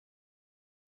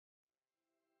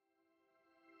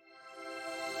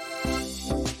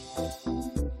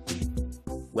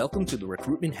Welcome to the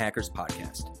Recruitment Hackers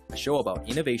podcast, a show about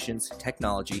innovations,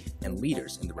 technology, and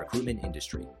leaders in the recruitment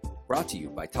industry. Brought to you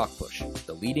by Talkpush,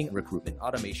 the leading recruitment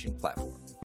automation platform.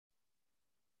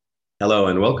 Hello,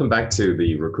 and welcome back to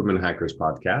the Recruitment Hackers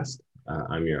podcast.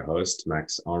 I'm your host,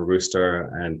 Max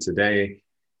Armbruster, and today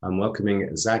I'm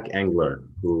welcoming Zac Engler,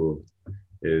 who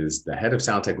is the head of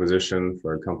talent acquisition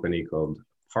for a company called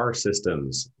PaR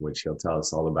Systems, which he'll tell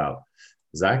us all about.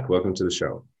 Zac, welcome to the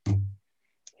show.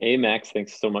 Hey, Max.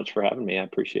 Thanks so much for having me. I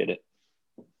appreciate it.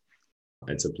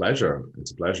 It's a pleasure.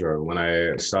 It's a pleasure. When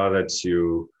I saw that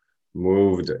you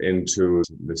moved into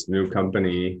this new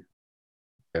company,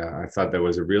 I thought there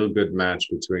was a real good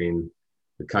match between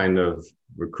the kind of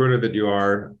recruiter that you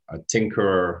are, a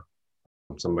tinkerer,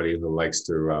 somebody who likes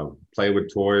to play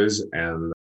with toys,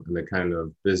 and the kind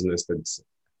of business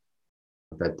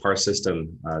that PaR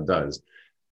System does.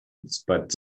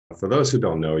 But for those who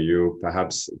don't know you,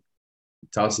 perhaps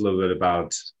tell us a little bit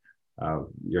about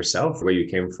yourself, where you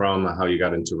came from, how you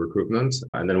got into recruitment,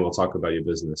 and then we'll talk about your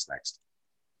business next.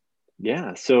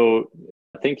 Yeah, so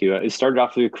thank you. I started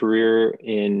off with a career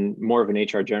in more of an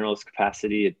HR generalist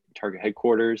capacity at Target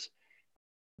headquarters,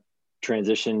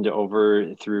 transitioned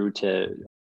over through to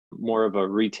more of a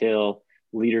retail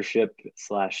leadership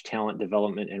 / talent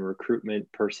development and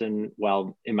recruitment person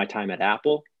while in my time at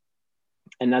Apple.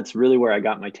 And that's really where I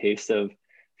got my taste of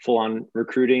full-on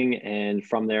recruiting, and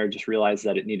from there just realized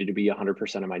that it needed to be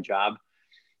 100% of my job.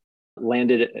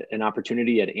 Landed an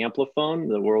opportunity at Amplifon,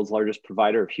 the world's largest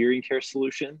provider of hearing care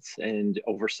solutions, and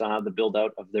oversaw the build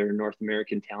out of their North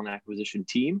American talent acquisition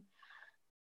team.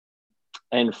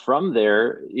 And from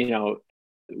there,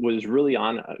 was really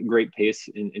on a great pace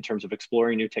in terms of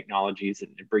exploring new technologies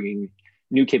and bringing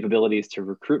new capabilities to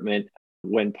recruitment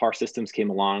when PaR Systems came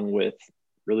along with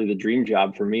really the dream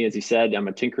job for me. As you said, I'm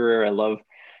a tinkerer. I love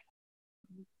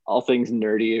all things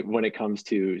nerdy when it comes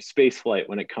to space flight,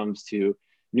 when it comes to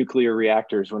nuclear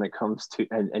reactors, when it comes to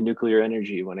and nuclear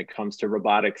energy, when it comes to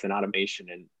robotics and automation.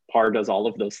 And PaR does all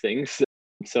of those things.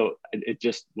 So it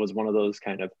just was one of those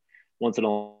kind of once in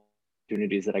a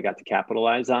opportunities that I got to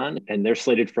capitalize on. And they're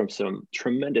slated from some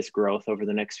tremendous growth over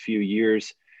the next few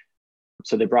years.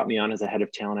 So they brought me on as a head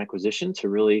of talent acquisition to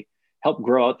really help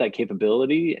grow out that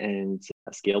capability and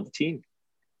scale the team.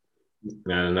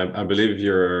 And I believe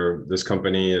this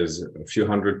company is a few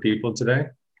hundred people today.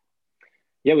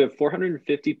 Yeah, we have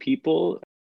 450 people.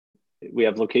 We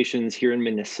have locations here in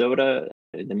Minnesota,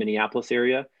 in the Minneapolis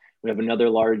area. We have another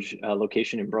large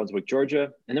location in Brunswick,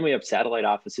 Georgia. And then we have satellite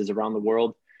offices around the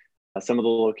world. Some of the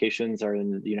locations are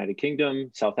in the United Kingdom,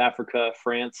 South Africa,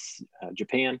 France,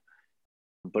 Japan.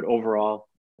 But overall,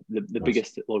 the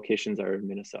biggest locations are in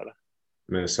Minnesota.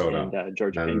 And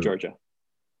Georgia.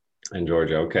 And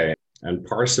Georgia, okay. And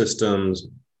PaR Systems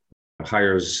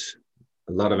hires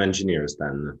a lot of engineers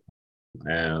then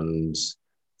and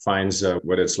finds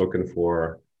what it's looking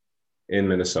for in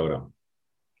Minnesota.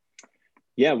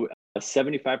 Yeah,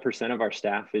 75% of our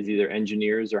staff is either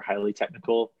engineers or highly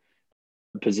technical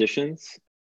positions.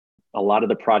 A lot of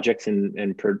the projects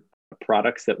and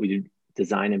products that we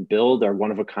design and build are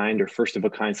one-of-a-kind or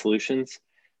first-of-a-kind solutions.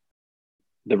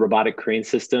 The robotic crane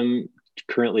system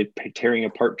currently tearing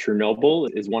apart Chernobyl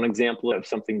is one example of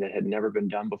something that had never been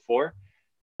done before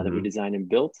that we designed and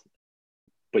built.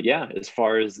 But yeah, as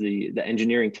far as the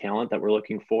engineering talent that we're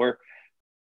looking for,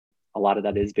 a lot of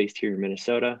that is based here in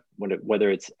Minnesota, whether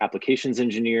it's applications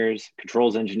engineers,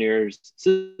 controls engineers,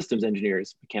 systems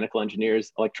engineers, mechanical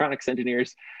engineers, electronics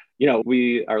engineers,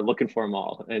 we are looking for them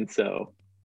all. And so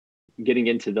getting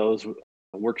into those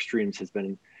work streams has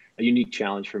been a unique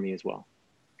challenge for me as well.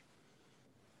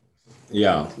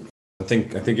 Yeah, I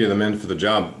think you're the man for the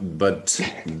job, but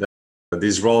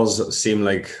these roles seem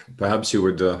like perhaps you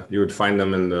would find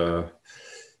them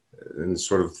in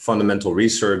sort of fundamental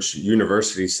research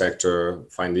university sector,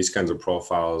 find these kinds of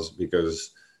profiles,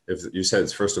 because if you said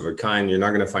it's first of a kind, you're not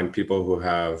going to find people who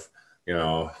have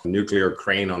nuclear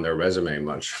crane on their resume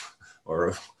much.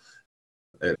 Or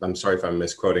I'm sorry if I'm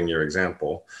misquoting your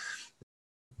example.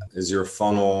 Is your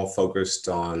funnel focused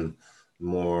on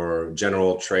more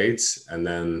general traits, and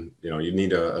then you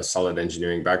need a solid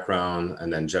engineering background,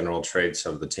 and then general traits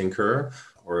of the tinkerer,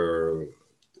 or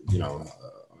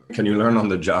can you learn on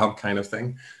the job kind of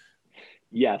thing?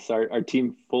 Yes, our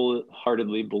team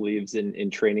full-heartedly believes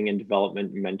in training and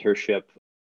development, mentorship.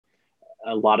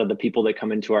 A lot of the people that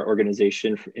come into our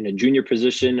organization in a junior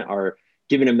position are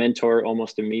given a mentor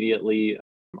almost immediately,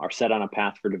 are set on a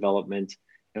path for development.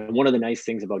 And one of the nice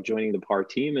things about joining the PaR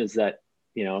team is that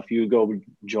if you go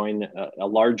join a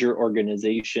larger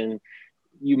organization,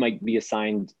 you might be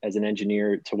assigned as an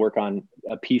engineer to work on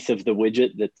a piece of the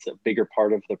widget that's a bigger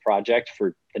part of the project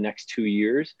for the next 2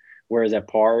 years. Whereas at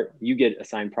PaR, you get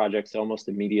assigned projects almost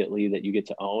immediately that you get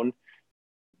to own.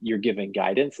 You're given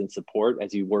guidance and support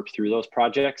as you work through those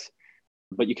projects.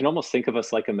 But you can almost think of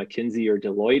us like a McKinsey or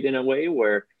Deloitte in a way,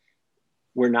 where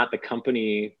we're not the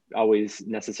company always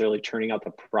necessarily churning out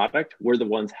the product. We're the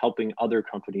ones helping other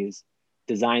companies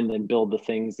design and build the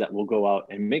things that will go out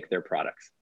and make their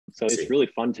products. So it's really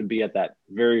fun to be at that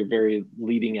very, very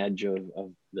leading edge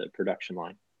of the production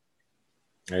line.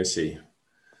 I see.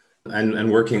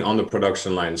 And working on the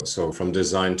production lines, so from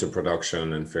design to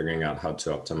production and figuring out how to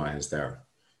optimize there.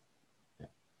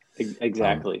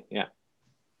 Exactly, yeah.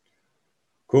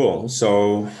 Cool.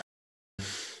 So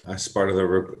as part of the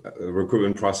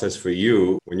recruitment process for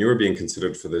you, when you were being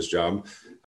considered for this job,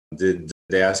 did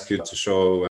they ask you to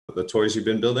show the toys you've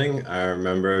been building? I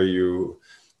remember you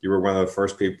were one of the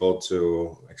first people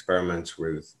to experiment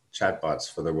with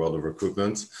chatbots for the world of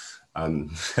recruitment.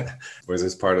 Was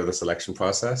this part of the selection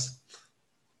process?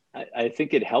 I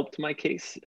think it helped my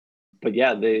case. But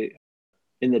yeah,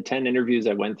 in the 10 interviews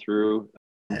I went through,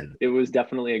 it was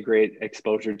definitely a great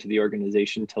exposure to the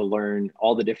organization to learn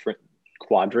all the different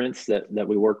quadrants that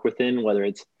we work within, whether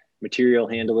it's material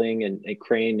handling and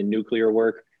crane and nuclear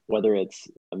work, whether it's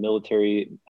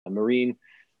military, marine,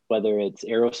 whether it's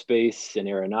aerospace and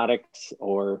aeronautics,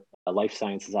 or life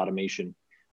sciences automation.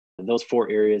 Those 4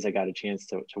 areas, I got a chance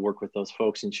to work with those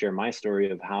folks and share my story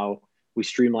of how we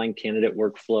streamline candidate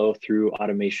workflow through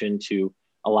automation to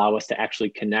allow us to actually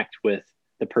connect with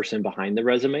the person behind the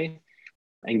resume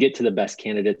and get to the best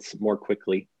candidates more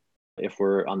quickly if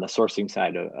we're on the sourcing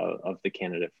side of the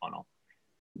candidate funnel.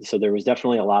 So there was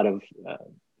definitely a lot of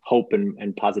hope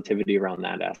and positivity around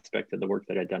that aspect of the work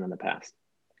that I'd done in the past.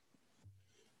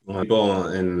 People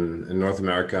in North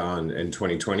America in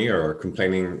 2020 are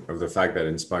complaining of the fact that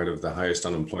in spite of the highest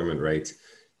unemployment rate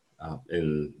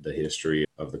in the history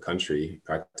of the country,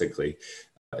 practically,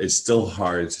 it's still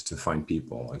hard to find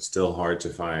people. It's still hard to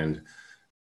find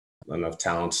enough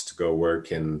talent to go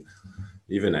work in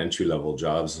even entry-level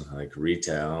jobs like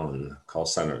retail and call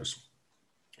centers.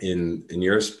 In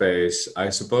your space, I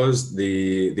suppose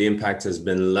the impact has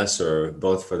been lesser,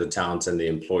 both for the talent and the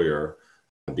employer,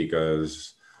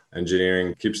 because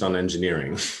engineering keeps on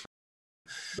engineering.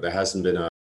 There hasn't been a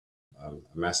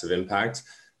massive impact.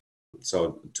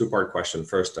 So 2-part question.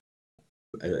 First,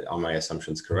 are my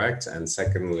assumptions correct? And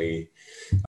secondly,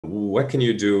 what can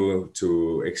you do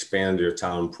to expand your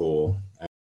talent pool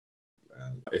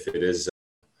if it is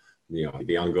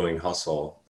the ongoing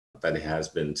hustle that it has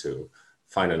been to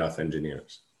find enough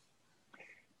engineers?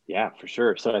 Yeah, for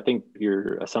sure. So I think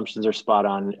your assumptions are spot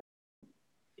on.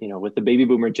 With the baby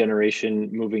boomer generation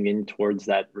moving in towards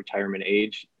that retirement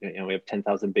age, we have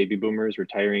 10,000 baby boomers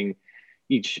retiring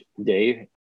each day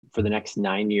for the next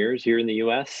 9 years here in the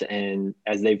US. And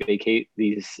as they vacate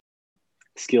these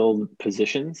skilled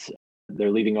positions,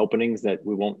 they're leaving openings that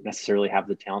we won't necessarily have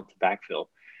the talent to backfill.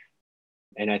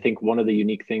 And I think one of the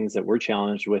unique things that we're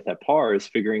challenged with at PaR is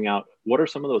figuring out what are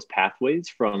some of those pathways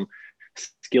from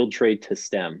skilled trade to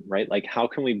STEM, right? Like, how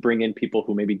can we bring in people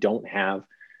who maybe don't have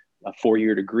a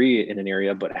 4-year degree in an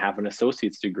area, but have an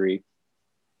associate's degree,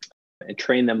 and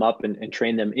train them up and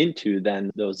train them into then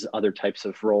those other types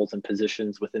of roles and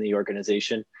positions within the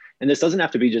organization. And this doesn't have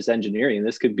to be just engineering.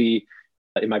 This could be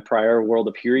in my prior world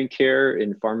of hearing care,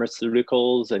 in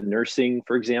pharmaceuticals and nursing,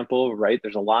 for example, right?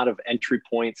 There's a lot of entry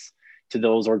points to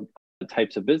those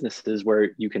types of businesses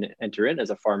where you can enter in as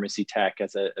a pharmacy tech,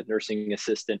 as a nursing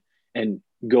assistant, and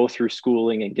go through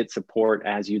schooling and get support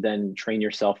as you then train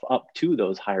yourself up to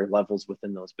those higher levels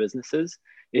within those businesses.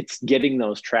 It's getting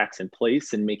those tracks in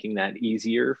place and making that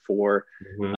easier for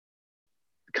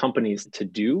companies to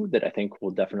do that I think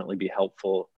will definitely be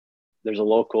helpful. There's a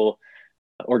local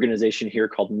organization here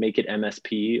called Make It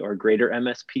MSP or Greater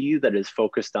MSP that is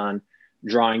focused on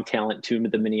drawing talent to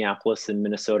the Minneapolis and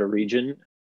Minnesota region.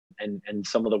 And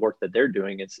some of the work that they're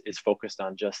doing is focused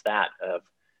on just that, of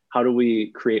how do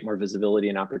we create more visibility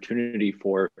and opportunity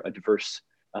for a diverse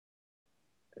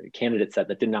candidate set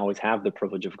that didn't always have the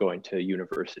privilege of going to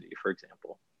university, for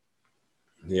example.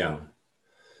 Yeah.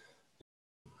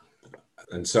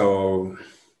 And so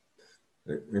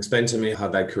explain to me how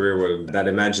that career that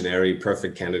imaginary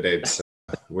perfect candidates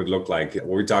would look like.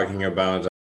 We're talking about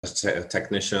a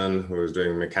technician who is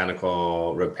doing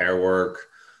mechanical repair work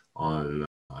on,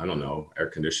 I don't know, air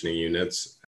conditioning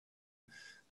units,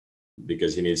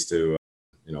 because he needs to,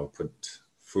 put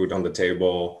food on the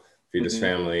table, feed his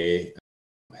family,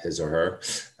 his or her.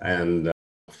 And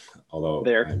although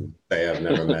There. I have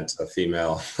never met a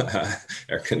female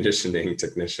air conditioning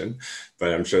technician,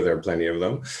 but I'm sure there are plenty of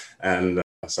them. And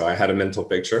so I had a mental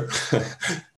picture.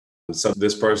 So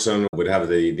this person would have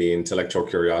the intellectual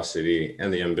curiosity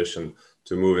and the ambition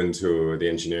to move into the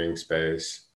engineering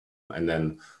space, and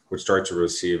then would start to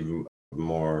receive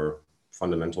more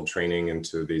fundamental training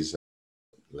into these,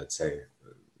 let's say,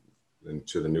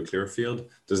 into the nuclear field.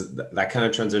 Does that kind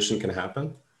of transition can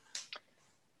happen?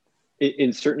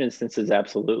 In certain instances,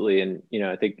 absolutely. And,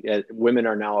 I think women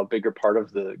are now a bigger part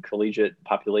of the collegiate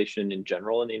population in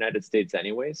general in the United States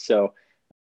anyway. So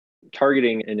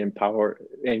targeting and empower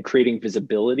and creating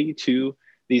visibility to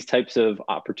these types of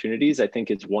opportunities, I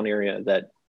think is one area that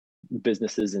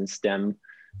businesses in STEM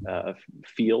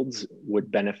fields would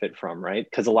benefit from, right?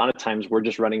 Because a lot of times we're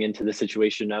just running into the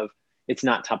situation of it's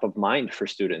not top of mind for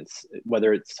students,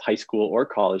 whether it's high school or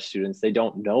college students. They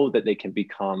don't know that they can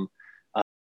become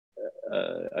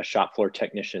a shop floor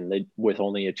technician with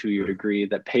only a 2-year degree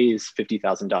that pays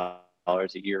 $50,000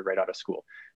 a year right out of school.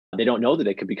 They don't know that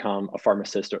they could become a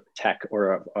pharmacist or tech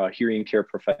or a hearing care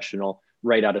professional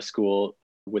right out of school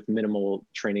with minimal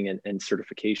training and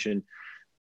certification.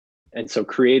 And so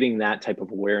creating that type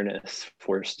of awareness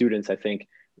for students, I think,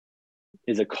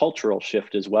 is a cultural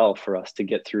shift as well for us to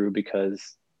get through,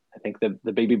 because I think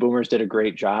the baby boomers did a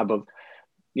great job of,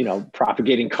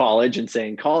 propagating college and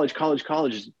saying college,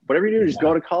 whatever you do, just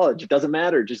go to college. It doesn't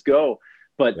matter, just go.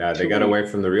 But yeah, they got away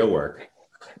from the real work.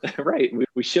 Right.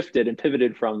 We shifted and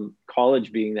pivoted from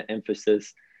college being the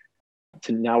emphasis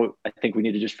to now I think we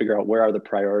need to just figure out where are the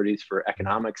priorities for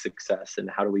economic success and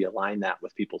how do we align that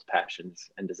with people's passions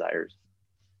and desires.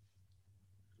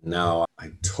 No,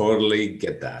 I totally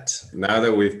get that. Now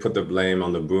that we've put the blame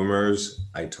on the boomers,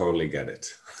 I totally get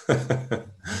it.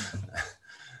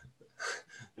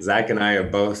 Zac and I are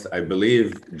both, I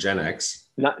believe, Gen X.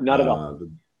 Not at all.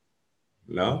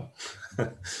 No?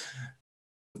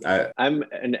 I'm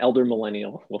an elder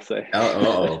millennial, we'll say.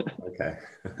 Okay.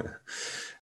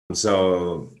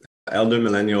 So elder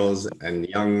millennials and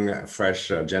young, fresh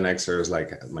Gen Xers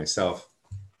like myself,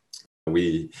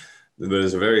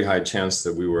 there's a very high chance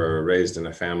that we were raised in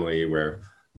a family where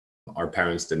our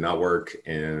parents did not work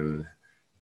in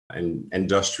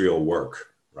industrial work,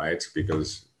 right?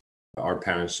 Because our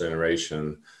parents'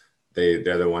 generation,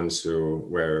 they're the ones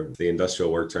where the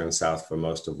industrial work turned south for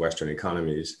most of Western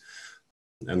economies.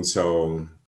 And so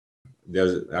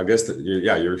I guess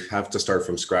you have to start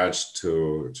from scratch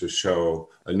to show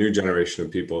a new generation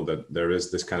of people that there is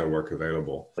this kind of work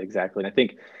available. Exactly. And I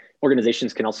think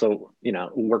organizations can also,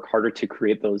 work harder to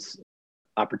create those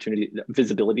opportunity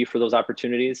visibility for those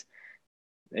opportunities.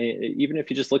 Even if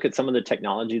you just look at some of the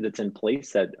technology that's in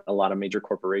place at a lot of major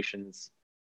corporations,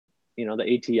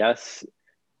 the ATS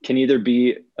can either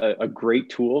be a great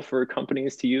tool for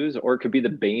companies to use, or it could be the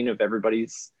bane of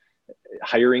everybody's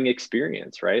hiring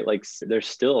experience, right? Like there's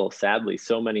still, sadly,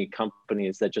 so many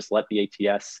companies that just let the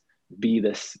ATS be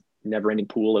this never-ending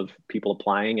pool of people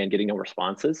applying and getting no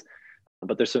responses.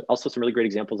 But there's also some really great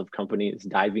examples of companies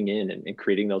diving in and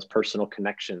creating those personal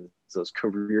connections, those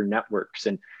career networks,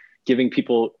 and giving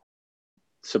people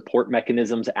support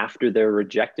mechanisms after they're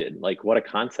rejected. Like, what a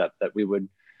concept that we would,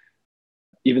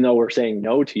 even though we're saying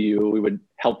no to you, we would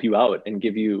help you out and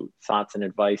give you thoughts and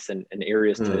advice and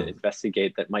areas to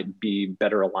investigate that might be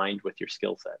better aligned with your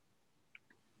skill set.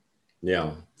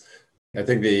 Yeah. I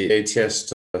think the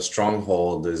ATS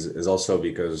stronghold is also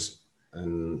because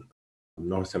in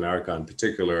North America in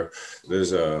particular,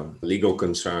 there's a legal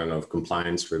concern of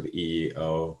compliance with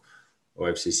EEO,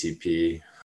 OFCCP,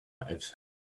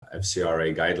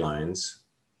 FCRA guidelines.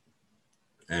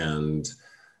 And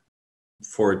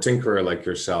for a tinkerer like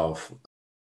yourself,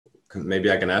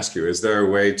 maybe I can ask you, is there a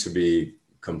way to be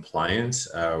compliant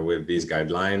with these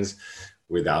guidelines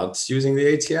without using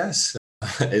the ATS?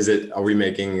 Are we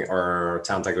making our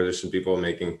talent acquisition people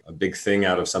making a big thing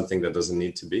out of something that doesn't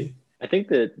need to be? I think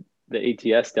that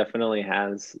the ATS definitely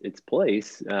has its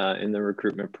place in the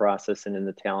recruitment process and in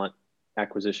the talent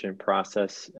acquisition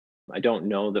process. I don't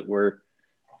know that we're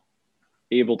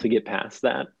able to get past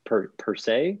that per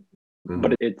se,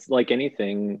 but it's like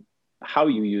anything, how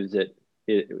you use it,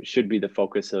 it should be the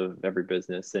focus of every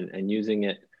business, and using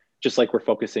it just like we're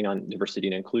focusing on diversity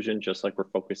and inclusion, just like we're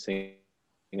focusing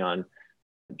on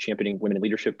championing women in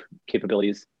leadership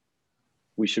capabilities.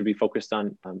 We should be focused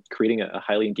on creating a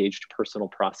highly engaged personal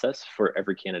process for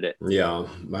every candidate. Yeah,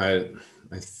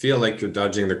 I feel like you're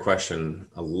dodging the question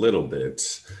a little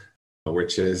bit,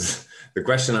 which is the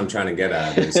question I'm trying to get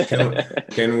at is,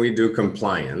 can we do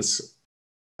compliance?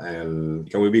 And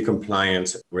can we be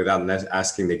compliant without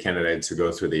asking the candidate to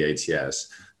go through the ATS?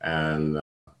 And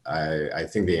I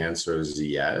think the answer is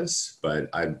yes, but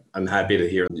I'm happy to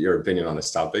hear your opinion on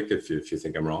this topic if you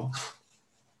think I'm wrong.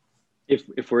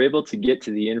 If we're able to get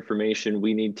to the information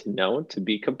we need to know to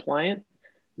be compliant,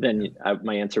 then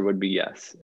my answer would be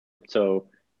yes. So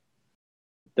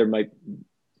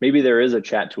maybe there is a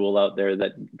chat tool out there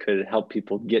that could help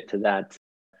people get to that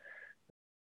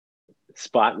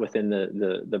spot within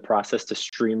the process to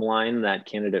streamline that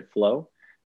candidate flow.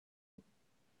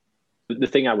 The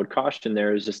thing I would caution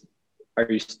there is just, are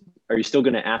you still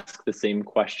going to ask the same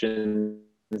questions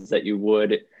that you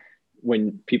would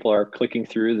when people are clicking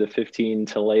through the 15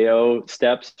 Taleo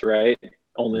steps, right?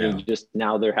 Only just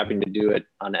now they're having to do it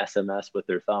on SMS with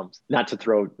their thumbs. Not to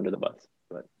throw under the bus,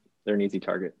 but they're an easy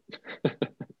target.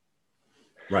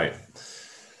 Right.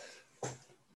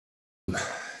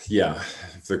 Yeah,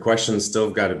 the questions still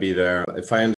got to be there.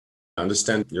 If I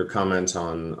understand your comment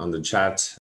on the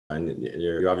chat, and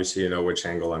you obviously know which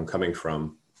angle I'm coming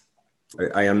from.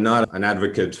 I am not an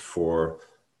advocate for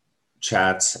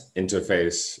chat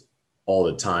interface all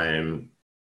the time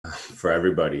for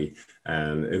everybody.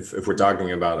 And if we're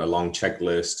talking about a long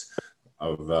checklist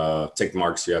of tick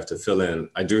marks you have to fill in,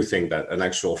 I do think that an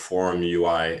actual forum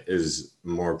UI is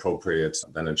more appropriate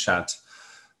than a chat.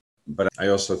 But I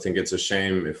also think it's a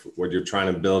shame if what you're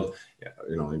trying to build,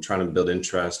 you're trying to build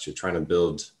interest, you're trying to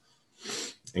build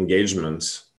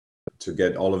engagement, to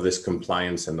get all of this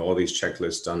compliance and all these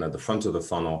checklists done at the front of the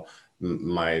funnel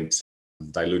might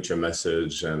dilute your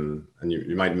message, and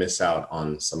you might miss out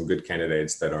on some good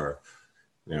candidates that are,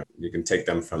 you can take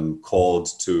them from cold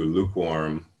to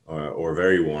lukewarm or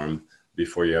very warm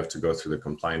before you have to go through the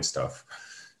compliance stuff.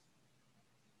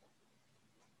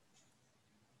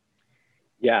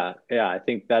 Yeah, I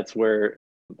think that's where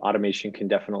automation can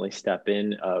definitely step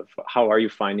in of how are you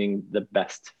finding the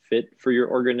best fit for your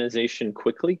organization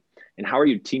quickly, and how are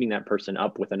you teaming that person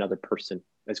up with another person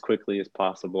as quickly as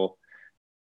possible?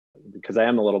 Because I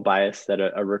am a little biased that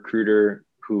a recruiter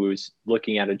who's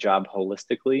looking at a job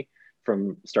holistically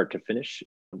from start to finish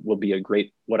will be a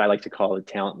great, what I like to call a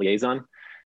talent liaison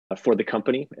for the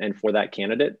company and for that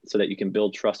candidate, so that you can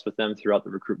build trust with them throughout the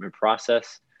recruitment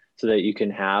process, so that you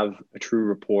can have a true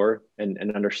rapport and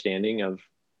an understanding of,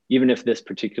 even if this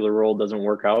particular role doesn't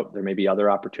work out, there may be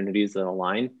other opportunities that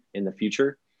align in the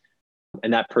future.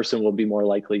 And that person will be more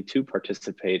likely to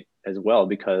participate as well,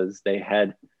 because they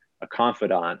had a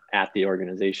confidant at the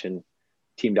organization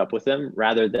teamed up with them,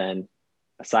 rather than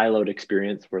a siloed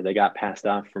experience where they got passed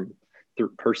off from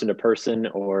person to person,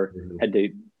 or had to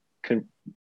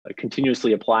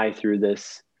continuously apply through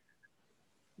this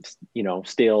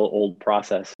stale old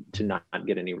process to not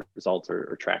get any results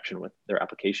or traction with their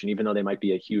application, even though they might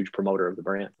be a huge promoter of the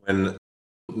brand.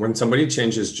 When somebody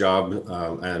changes job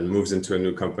and moves into a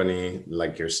new company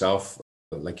like yourself,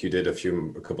 like you did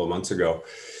a couple of months ago,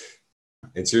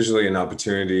 it's usually an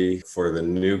opportunity for the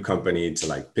new company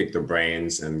to pick the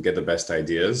brains and get the best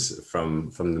ideas from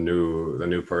the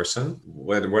new person.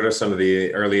 What are some of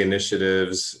the early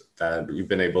initiatives that you've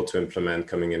been able to implement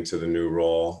coming into the new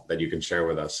role that you can share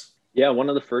with us? Yeah, one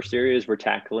of the first areas we're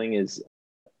tackling is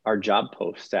our job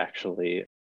posts. Actually,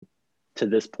 to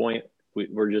this point,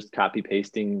 we're just copy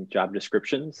pasting job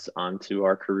descriptions onto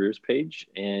our careers page.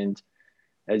 And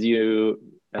as you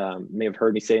may have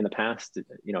heard me say in the past,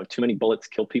 too many bullets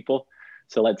kill people.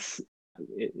 So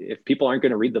if people aren't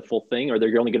going to read the full thing, or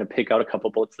they're only going to pick out a couple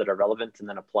bullets that are relevant and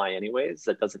then apply anyways,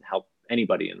 that doesn't help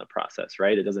anybody in the process,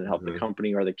 right? It doesn't help the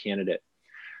company or the candidate.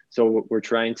 So we're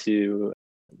trying to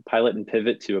pilot and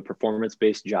pivot to a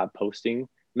performance-based job posting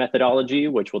methodology,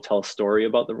 which will tell a story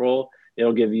about the role.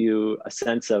 It'll give you a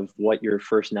sense of what your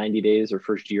first 90 days or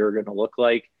first year are going to look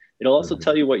like. It'll also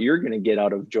tell you what you're going to get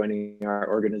out of joining our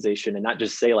organization, and not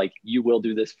just say you will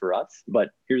do this for us,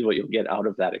 but here's what you'll get out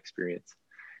of that experience.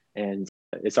 And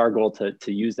it's our goal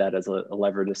to use that as a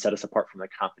lever to set us apart from the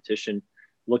competition,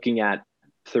 looking at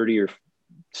 30 or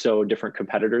so different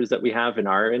competitors that we have in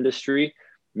our industry.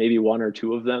 Maybe one or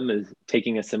two of them is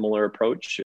taking a similar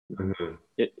approach,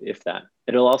 if that.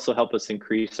 It'll also help us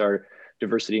increase our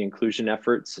diversity inclusion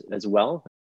efforts as well,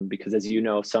 because as you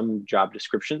know, some job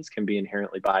descriptions can be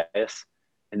inherently biased,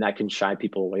 and that can shy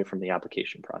people away from the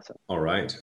application process. All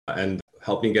right. And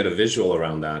helping get a visual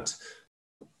around that,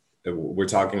 we're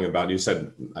talking about, you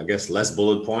said, I guess, less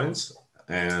bullet points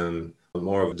and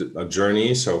more of a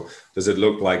journey. So does it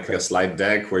look like a slide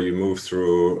deck where you move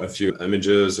through a few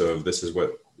images of this is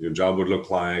what your job would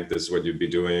look like, this is what you'd be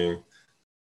doing?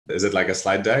 Is it like a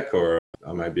slide deck, or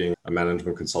am I being a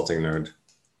management consulting nerd?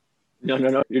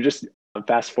 No. You're just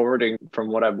fast forwarding from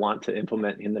what I want to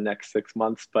implement in the next 6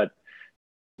 months. But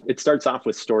it starts off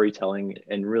with storytelling,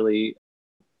 and really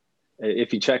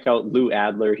if you check out Lou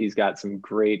Adler, he's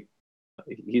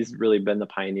really been the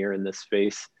pioneer in this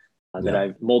space that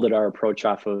I've molded our approach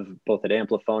off of, both at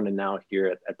Amplifon and now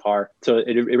here at PaR. So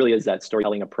it really is that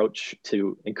storytelling approach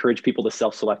to encourage people to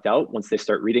self-select out once they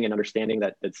start reading and understanding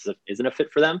that this isn't a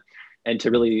fit for them, and to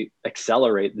really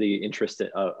accelerate the interest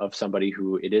of somebody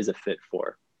who it is a fit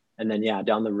for. And then,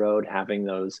 down the road, having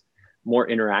those more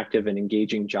interactive and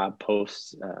engaging job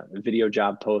posts, video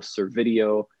job posts, or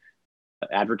video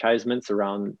advertisements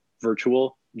around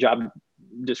virtual job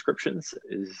descriptions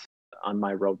is on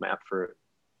my roadmap for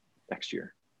next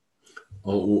year.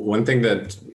 Well, one thing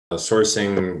that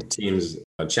sourcing teams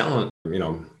are challenged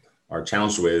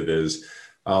with is,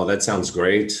 oh, that sounds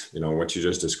great, what you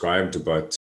just described,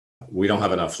 but we don't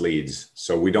have enough leads.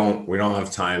 So we don't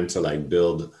have time to like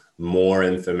build more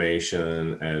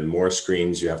information and more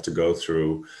screens you have to go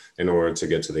through in order to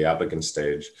get to the applicant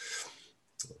stage.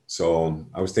 So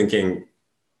I was thinking,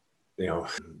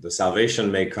 the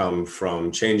salvation may come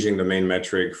from changing the main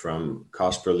metric from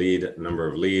cost per lead, number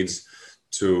of leads,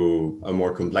 to a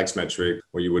more complex metric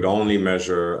where you would only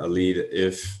measure a lead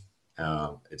if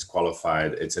it's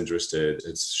qualified, it's interested,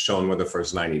 it's shown what the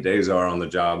first 90 days are on the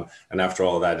job, and after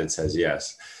all that, it says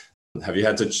yes. Have you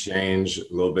had to change a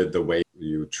little bit the way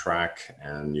you track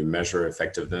and you measure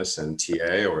effectiveness in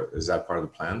TA, or is that part of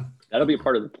the plan? That'll be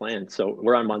part of the plan. So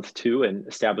we're on month 2, and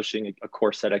establishing a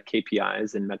core set of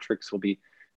KPIs and metrics will be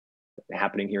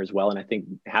happening here as well. And I think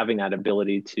having that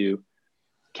ability to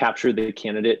capture the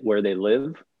candidate where they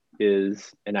live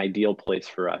is an ideal place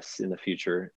for us in the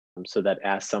future. So that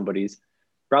as somebody's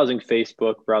browsing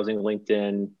Facebook, browsing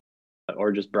LinkedIn,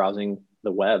 or just browsing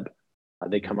the web,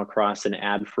 they come across an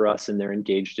ad for us and they're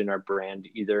engaged in our brand,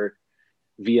 either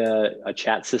via a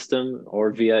chat system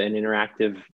or via an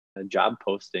interactive job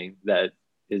posting, that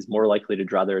is more likely to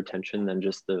draw their attention than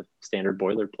just the standard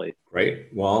boilerplate. Great.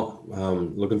 Well,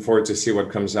 looking forward to see what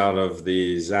comes out of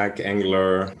the Zac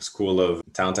Engler School of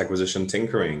Talent Acquisition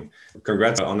Tinkering.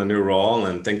 Congrats on the new role,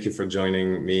 and thank you for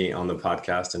joining me on the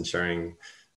podcast and sharing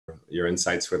your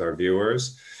insights with our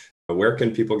viewers. Where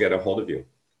can people get a hold of you?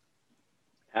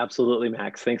 Absolutely,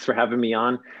 Max. Thanks for having me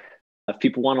on. If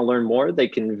people want to learn more, they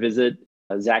can visit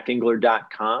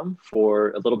zacengler.com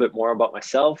for a little bit more about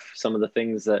myself, some of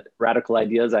the radical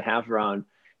ideas I have around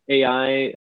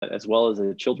AI, as well as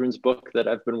a children's book that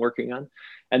I've been working on.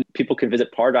 And people can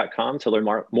visit PaR.com to learn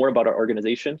more about our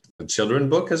organization. A children's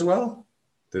book as well?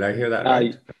 Did I hear that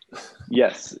right?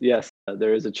 Yes.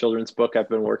 There is a children's book I've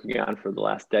been working on for the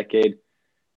last decade.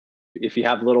 If you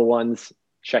have little ones,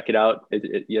 check it out.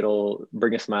 It'll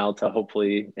bring a smile to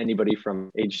hopefully anybody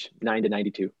from age 9 to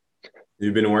 92.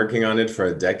 You've been working on it for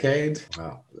a decade?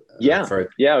 Wow. Yeah.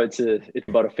 It's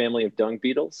about a family of dung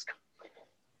beetles.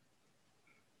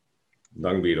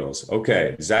 Dung beetles.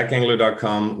 Okay.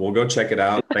 ZacEngler.com. We'll go check it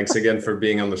out. Thanks again for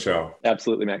being on the show.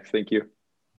 Absolutely, Max. Thank you.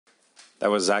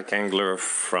 That was Zac Engler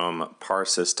from PaR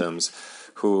Systems,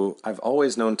 who I've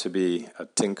always known to be a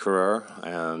tinkerer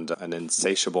and an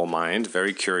insatiable mind,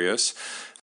 very curious.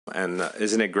 And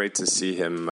isn't it great to see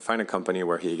him find a company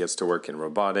where he gets to work in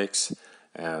robotics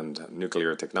and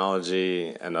nuclear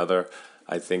technology and other.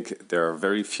 I think there are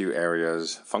very few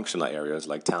functional areas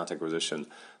like talent acquisition,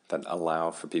 that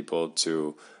allow for people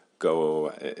to go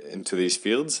into these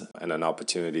fields and an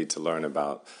opportunity to learn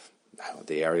about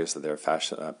the areas that they're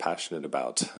passionate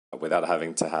about without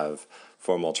having to have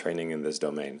formal training in this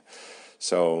domain.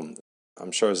 So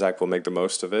I'm sure Zac will make the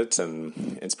most of it,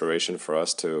 and inspiration for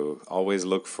us to always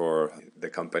look for the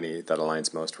company that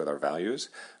aligns most with our values.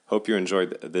 Hope you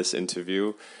enjoyed this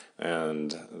interview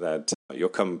and that you'll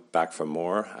come back for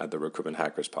more at the Recruitment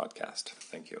Hackers podcast.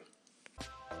 Thank you.